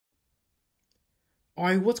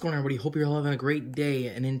Alright, what's going on, everybody? Hope you're all having a great day,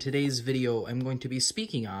 and in today's video, I'm going to be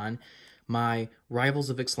speaking on my Rivals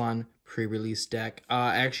of Ixalan pre-release deck.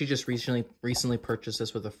 I actually just recently purchased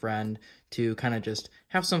this with a friend to kind of just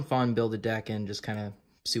have some fun, build a deck, and just kind of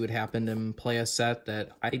see what happened and play a set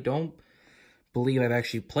that I don't believe I've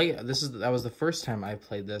actually played. That was the first time I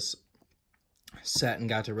played this set and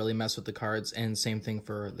got to really mess with the cards, and same thing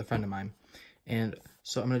for the friend of mine. And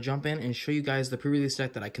so I'm going to jump in and show you guys the pre-release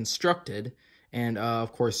deck that I constructed, and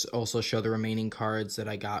of course also show the remaining cards that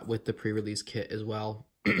I got with the pre-release kit as well.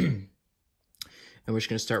 And we're just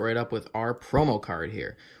going to start right up with our promo card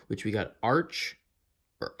here, which we got Arc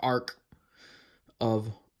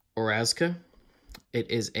of Orazca. It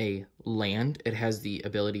is a land. It has the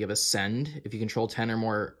ability of Ascend. If you control 10 or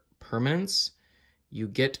more permanents, you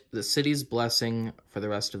get the city's blessing for the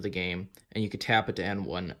rest of the game, and you can tap it to add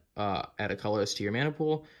one, add a colorless to your mana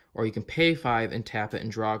pool, or you can pay 5 and tap it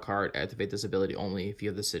and draw a card, activate this ability only if you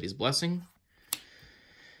have the city's blessing.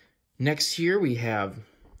 Next here we have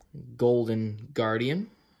Golden Guardian,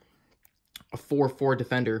 a 4/4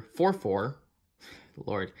 defender, 4/4,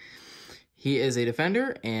 Lord. He is a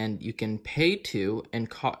defender, and you can pay 2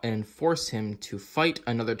 and force him to fight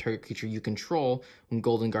another target creature you control. When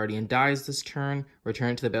Golden Guardian dies this turn,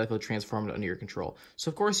 return it to the battlefield transformed under your control. So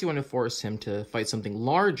of course you want to force him to fight something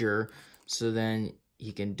larger, so then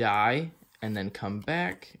he can die and then come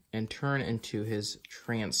back and turn into his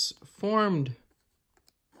transformed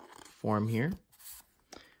form here,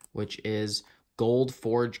 which is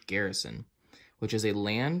Goldforge Garrison, which is a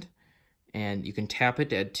land. And you can tap it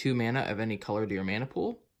to add 2 mana of any color to your mana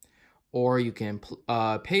pool. Or you can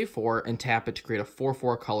pay 4 and tap it to create a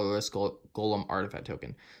 4/4 colorless golem artifact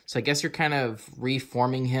token. So I guess you're kind of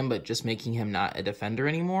reforming him, but just making him not a defender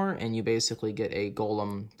anymore. And you basically get a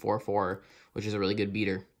golem 4/4, which is a really good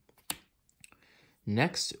beater.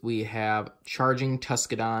 Next, we have Charging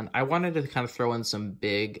Tuscadon. I wanted to kind of throw in some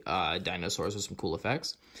big dinosaurs with some cool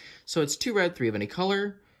effects. So it's 2 red, 3 of any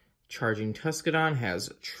color. Charging Tuscadon has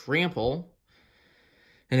Trample,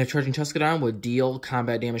 and if Charging Tuscadon would deal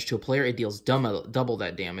combat damage to a player, it deals double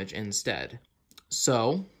that damage instead.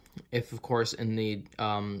 So, if of course in the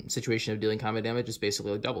situation of dealing combat damage, it's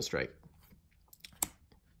basically like double strike.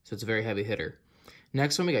 So it's a very heavy hitter.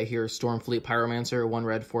 Next one we got here, Stormfleet Pyromancer, 1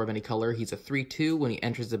 red, 4 of any color. He's a 3/2. When he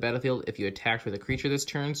enters the battlefield, if you attack with a creature this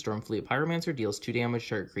turn, Stormfleet Pyromancer deals 2 damage to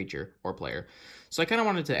target creature or player. So I kind of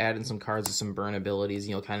wanted to add in some cards with some burn abilities.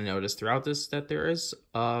 You'll kind of notice throughout this that there is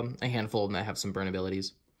a handful of them that have some burn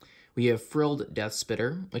abilities. We have Frilled Death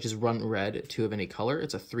Spitter, which is 1 red, 2 of any color.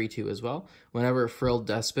 It's a 3/2 as well. Whenever Frilled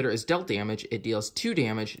Death Spitter is dealt damage, it deals 2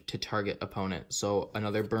 damage to target opponent. So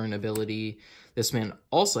another burn ability. This man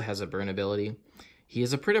also has a burn ability. He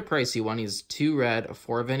is a pretty pricey one. He's 2 red,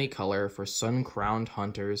 4 of any color for Sun-Crowned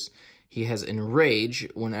Hunters. He has Enrage.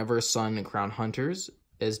 Whenever Sun-Crowned Hunters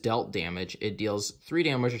is dealt damage, it deals 3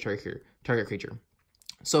 damage to target creature.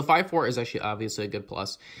 So 5/4 is actually obviously a good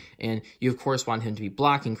plus, and you of course want him to be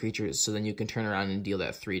blocking creatures, so then you can turn around and deal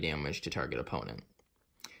that 3 damage to target opponent.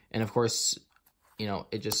 And of course, you know,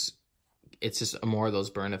 it's just more of those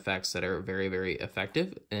burn effects that are very, very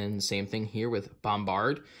effective. And same thing here with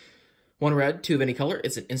Bombard. 1 red, 2 of any color.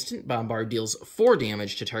 It's an instant. Bombard deals 4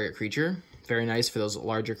 damage to target creature. Very nice for those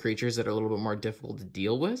larger creatures that are a little bit more difficult to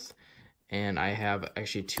deal with. And I have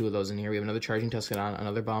actually 2 of those in here. We have another Charging Tuscadon,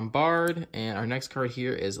 another Bombard, and our next card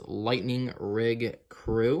here is Lightning Rig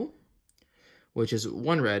Crew, which is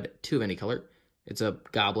 1 red, 2 of any color. It's a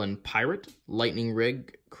Goblin Pirate. Lightning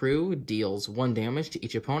Rig Crew deals 1 damage to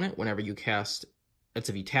each opponent whenever you cast. That's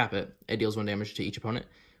if you tap it. It deals 1 damage to each opponent.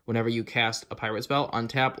 Whenever you cast a pirate spell,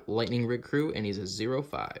 untap Lightning Rig Crew, and he's a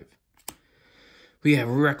 0/5. We have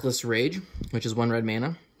Reckless Rage, which is 1 red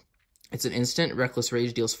mana. It's an instant. Reckless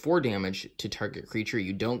Rage deals 4 damage to target creature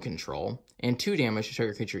you don't control, and 2 damage to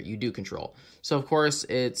target creature you do control. So, of course,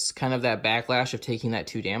 it's kind of that backlash of taking that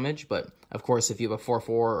 2 damage, but, of course, if you have a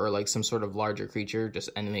 4/4 or, like, some sort of larger creature, just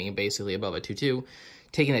anything basically above a 2/2,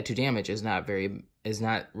 taking that 2 damage is not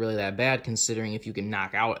really that bad, considering if you can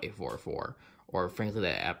knock out a 4/4. Or frankly,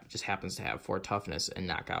 that app just happens to have 4 toughness and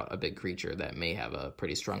knock out a big creature that may have a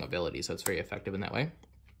pretty strong ability. So it's very effective in that way.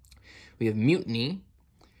 We have Mutiny.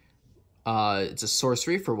 It's a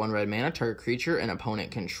sorcery for 1 red mana. Target creature an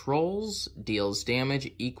opponent controls deals damage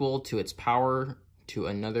equal to its power to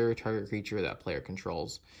another target creature that player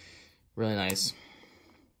controls. Really nice.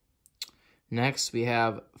 Next, we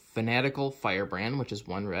have Fanatical Firebrand, which is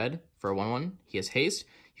 1 red for a 1/1. He has haste.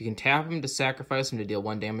 You can tap him to sacrifice him to deal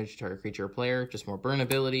 1 damage to target creature or player. Just more burn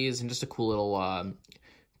abilities and just a cool little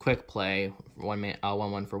quick play.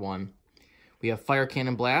 1/1 for 1. We have Fire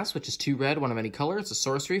Cannon Blast, which is 2 red, 1 of any color. It's a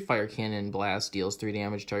sorcery. Fire Cannon Blast deals 3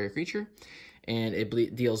 damage to target creature, and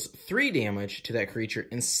it deals 3 damage to that creature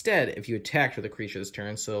instead if you attacked with a creature this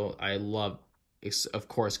turn. So I love, of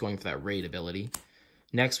course, going for that raid ability.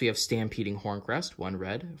 Next, we have Stampeding Horncrest, 1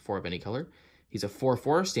 red, 4 of any color. He's a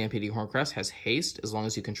 4/4. Stampeding Horncrest has haste as long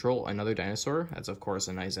as you control another dinosaur. That's, of course,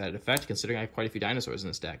 a nice added effect, considering I have quite a few dinosaurs in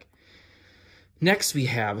this deck. Next, we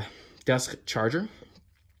have Dusk Charger.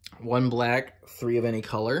 1 black, 3 of any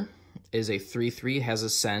color. Is a 3/3, has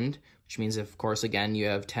Ascend, which means, of course, again, you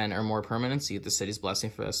have 10 or more permanents, you get the City's Blessing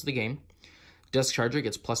for the rest of the game. Dusk Charger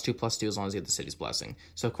gets +2/+2 as long as you get the City's Blessing.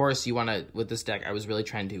 So, of course, you want to, with this deck, I was really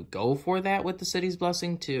trying to go for that with the City's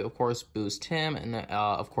Blessing to, of course, boost him, and,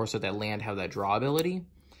 of course, with that land, have that draw ability.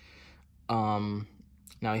 Now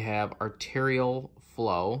we have Arterial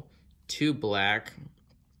Flow, 2 black,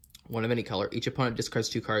 1 of any color. Each opponent discards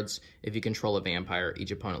 2 cards. If you control a vampire,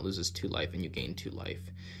 each opponent loses 2 life, and you gain 2 life.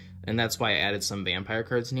 And that's why I added some vampire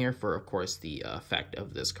cards in here for, of course, the effect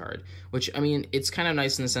of this card. Which, I mean, it's kind of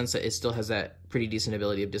nice in the sense that it still has that pretty decent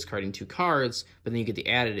ability of discarding 2 cards, but then you get the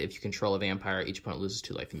added, if you control a vampire, each opponent loses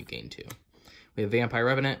 2 life and you gain 2. We have Vampire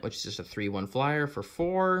Revenant, which is just a 3/1 flyer for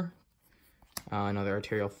 4. Another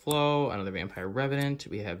Arterial Flow, another Vampire Revenant.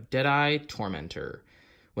 We have Deadeye Tormentor.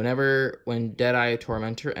 When Deadeye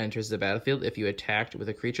Tormentor enters the battlefield, if you attacked with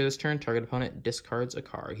a creature this turn, target opponent discards a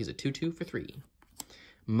card. He's a 2/2 for 3.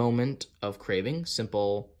 Moment of Craving,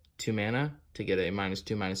 simple 2 mana to get a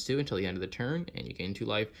 -2/-2 until the end of the turn, and you gain 2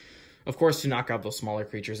 life. Of course, to knock out those smaller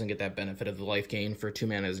creatures and get that benefit of the life gain for 2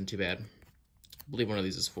 mana isn't too bad. I believe one of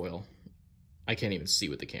these is foil. I can't even see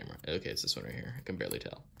with the camera. Okay, it's this one right here. I can barely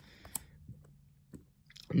tell.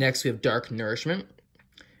 Next, we have Dark Nourishment.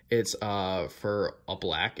 It's for a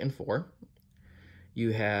black and 4.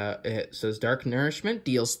 It says Dark Nourishment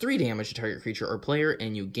deals 3 damage to target creature or player,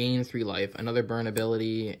 and you gain 3 life. Another burn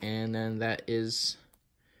ability, and then that is.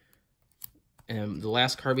 And the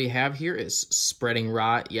last card we have here is Spreading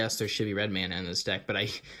Rot. Yes, there should be red mana in this deck, but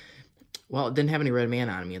it didn't have any red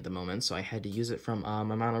mana on me at the moment, so I had to use it from my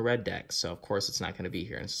mono red deck. So of course it's not going to be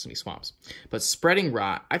here, and it's just going to be Swamps. But Spreading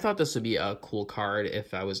Rot, I thought this would be a cool card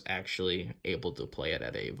if I was actually able to play it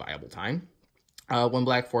at a viable time. 1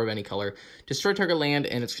 black, 4 of any color. Destroy target land,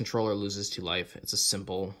 and its controller loses 2 life. It's a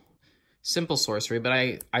simple sorcery, but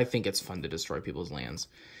I think it's fun to destroy people's lands.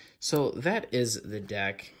 So that is the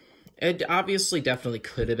deck. It obviously definitely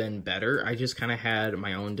could have been better. I just kind of had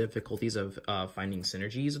my own difficulties of finding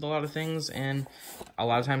synergies with a lot of things, and a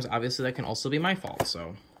lot of times, obviously, that can also be my fault,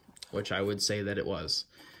 so, which I would say that it was.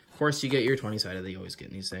 Of course, you get your 20-sided that you always get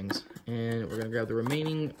in these things. And we're going to grab the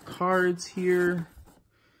remaining cards here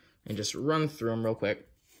and just run through them real quick.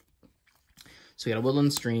 So we got a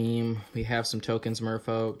Woodland Stream. We have some tokens,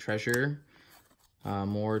 Merfolk, Treasure.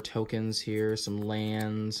 More tokens here, some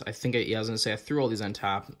lands. I was going to say I threw all these on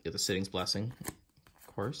top. Get the City's Blessing, of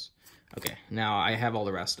course. Okay, now I have all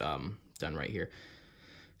the rest done right here.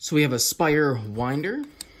 So we have a Spire Winder,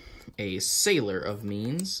 a Sailor of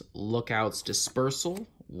Means, Lookout's Dispersal,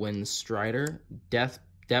 Wind Strider,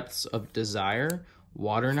 Depths of Desire,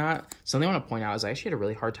 Water Knot. Something I want to point out is I actually had a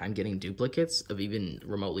really hard time getting duplicates of even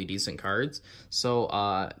remotely decent cards. So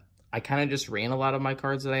I kind of just ran a lot of my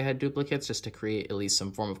cards that I had duplicates just to create at least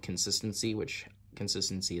some form of consistency, which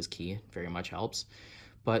consistency is key. Very much helps.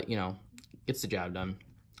 But, you know, gets the job done.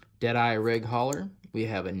 Deadeye Rig Hauler. We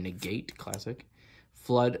have a Negate, classic.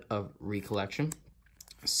 Flood of Recollection.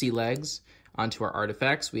 Sea Legs. Onto our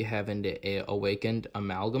artifacts, we have a Awakened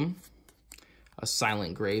Amalgam. A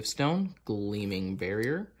Silent Gravestone, Gleaming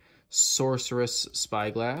Barrier, Sorceress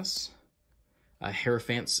Spyglass, a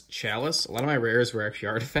Hierophant's Chalice. A lot of my rares were actually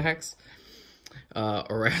artifacts.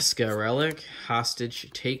 Oraska Relic, Hostage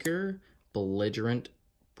Taker, Belligerent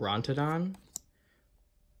Brontodon,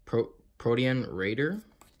 Protean Raider,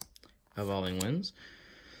 Evolving Winds,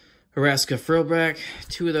 Oraska Frillback,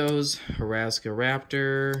 2 of those, Oraska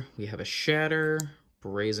Raptor, we have a Shatter,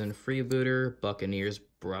 Brazen Freebooter, Buccaneers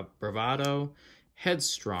Bravado,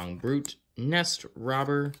 Headstrong Brute, Nest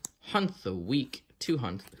Robber, Hunt the Weak, two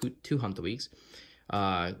Hunt the Weeks,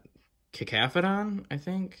 Cacaphodon, I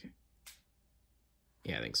think.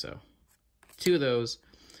 Yeah, I think so. 2 of those,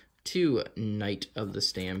 2 Knight of the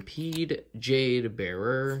Stampede, Jade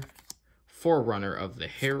Bearer, Forerunner of the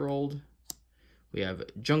Herald. We have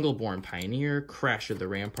Jungleborn Pioneer, Crash of the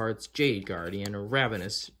Ramparts, Jade Guardian,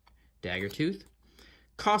 Ravenous Daggertooth,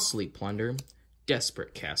 Costly Plunder,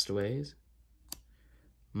 Desperate Castaways,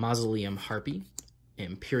 Mausoleum Harpy,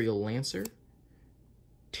 Imperial Lancer,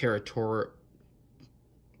 Territorial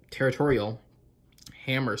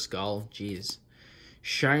Hammer Skull, jeez,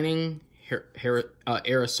 Shining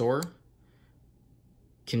Aerosaur,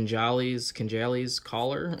 Kinjali's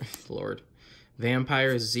Caller, Lord,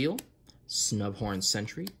 Vampire's Zeal, Snubhorn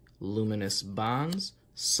Sentry, Luminous Bonds,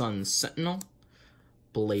 Sun Sentinel,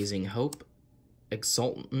 Blazing Hope,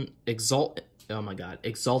 Exultant,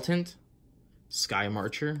 Sky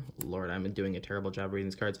Marcher, Lord, I'm doing a terrible job reading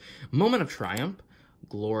these cards, Moment of Triumph,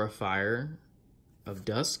 Glorifier of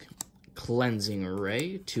Dusk, Cleansing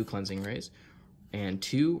Ray, 2 Cleansing Rays, and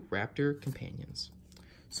 2 Raptor Companions.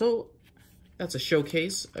 So that's a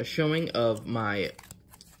showing of my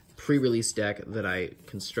pre-release deck that I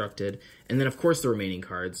constructed, and then of course the remaining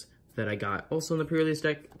cards that I got also in the pre-release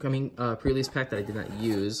deck, pre-release pack that I did not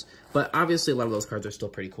use. But obviously a lot of those cards are still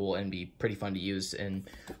pretty cool and be pretty fun to use. And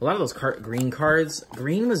a lot of those green cards,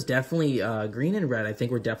 green was definitely, green and red I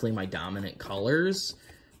think were definitely my dominant colors,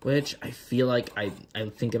 which I feel like I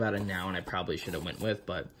think about it now and I probably should have went with,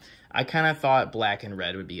 but I kind of thought black and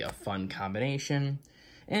red would be a fun combination.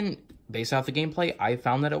 And based off the gameplay, I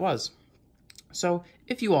found that it was. So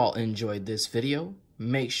if you all enjoyed this video,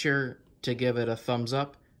 make sure to give it a thumbs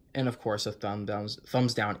up, and of course a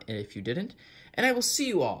thumbs down if you didn't. And I will see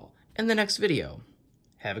you all in the next video.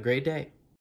 Have a great day.